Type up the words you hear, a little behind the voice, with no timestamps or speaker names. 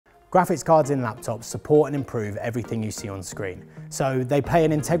Graphics cards in laptops support and improve everything you see on screen. So they play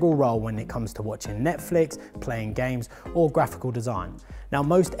an integral role when it comes to watching Netflix, playing games, or graphical design. Now,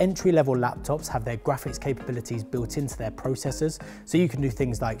 most entry-level laptops have their graphics capabilities built into their processors, so you can do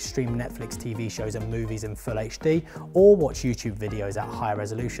things like stream Netflix TV shows and movies in full HD, or watch YouTube videos at higher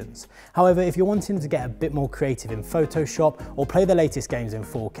resolutions. However, if you're wanting to get a bit more creative in Photoshop or play the latest games in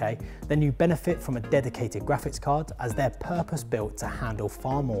 4K, then you benefit from a dedicated graphics card, as they're purpose-built to handle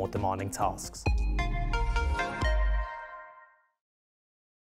far more demanding tasks.